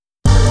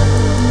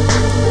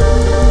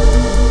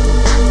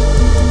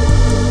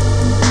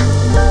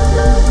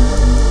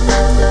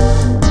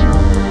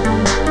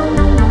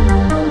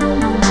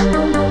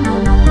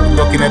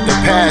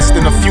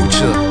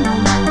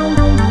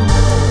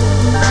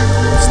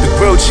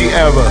Gucci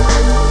era.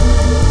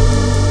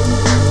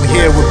 We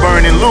here with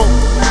Burning Loot.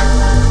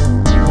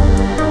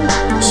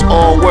 It's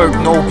all work,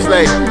 no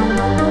play.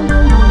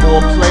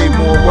 More play,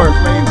 more work.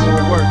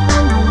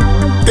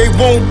 They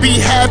won't be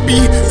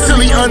happy till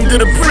he under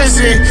the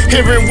prison.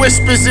 Hearing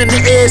whispers in the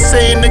air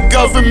saying the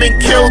government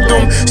killed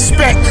him.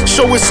 Spekt,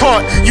 show his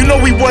heart, you know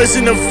he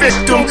wasn't a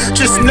victim.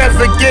 Just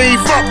never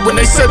gave up when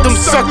they said them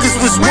suckers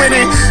was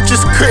winning.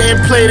 Just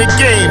couldn't play the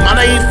game, and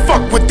I ain't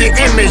fuck with the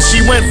image.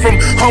 He went from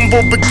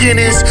humble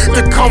beginnings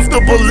to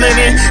comfortable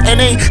linen, and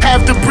ain't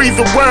have to breathe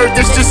a word,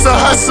 that's just a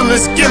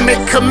hustler's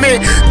gimmick.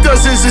 Commit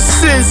dozens of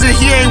sins and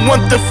he ain't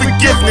want the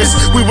forgiveness.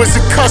 We was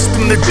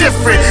accustomed to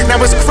different, now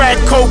it's crack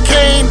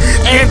cocaine,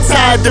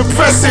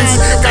 antidepressants.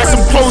 Got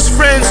some close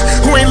friends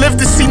who ain't lived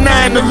to see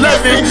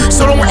 9/11.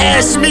 So don't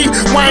ask me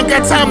why I ain't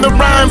got time to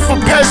rhyme for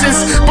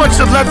peasants.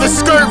 Bunch of leather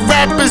skirt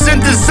rappers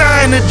and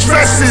designer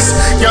dresses.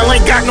 Y'all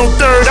ain't got no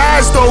third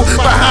eyes though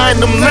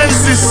behind them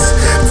lenses.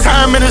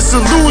 Time and a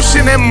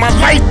solution and my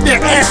life the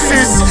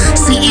essence.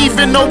 See,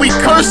 even though we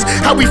curse,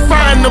 how we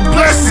find the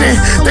blessing.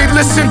 They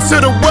listen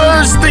to the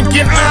words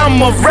thinking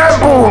I'm a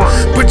rebel,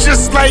 but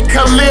just like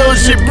Khalil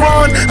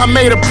Gibran, I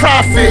made a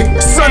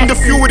profit. Sunned a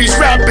few of these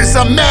rappers,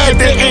 I'm mad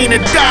they ain't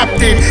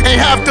adopted.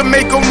 Ain't have to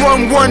make them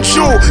run one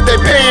jewel, they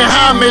paying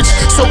homage.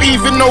 So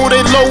even though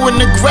they low in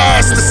the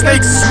grass, the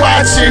snakes is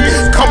watching.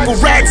 Couple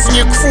rats in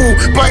your crew,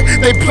 but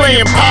they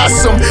playing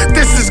possum.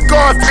 This is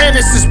Garth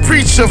Ennis'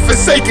 preacher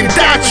forsaken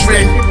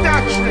doctrine.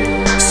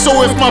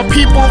 So if my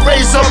people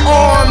raise up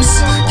arms,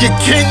 your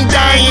king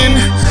dying,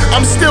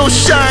 I'm still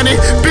shining,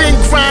 been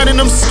grinding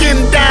them skin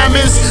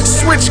diamonds.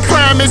 Switch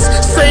climates,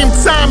 same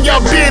time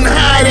y'all been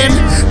hiding.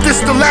 This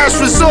the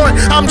last resort,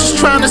 I'm just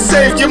trying to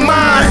save your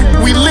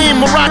mind. We lean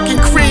Moroccan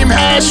cream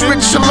hash with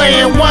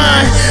Chilean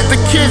wine. The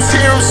kids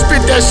hear him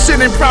spit that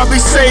shit and probably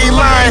say he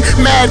lying.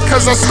 Mad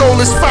cause I stole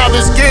his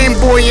father's Game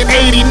Boy in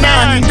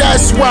 '89.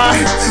 That's why,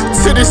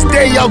 to this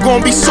day y'all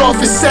gon' be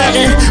soft as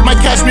satin.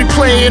 Might catch me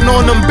playing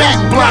on them back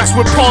blocks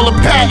with Paula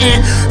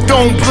Patton.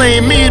 Don't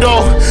blame me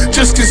though,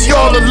 just cause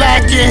y'all are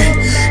lacking.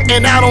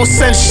 And I don't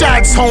send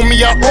shots,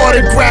 homie, I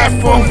autograph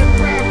them.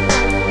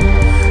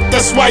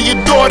 That's why your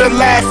daughter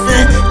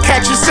laughing.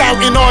 Catch us out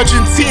in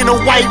Argentina,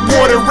 white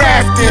water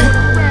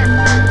rafting.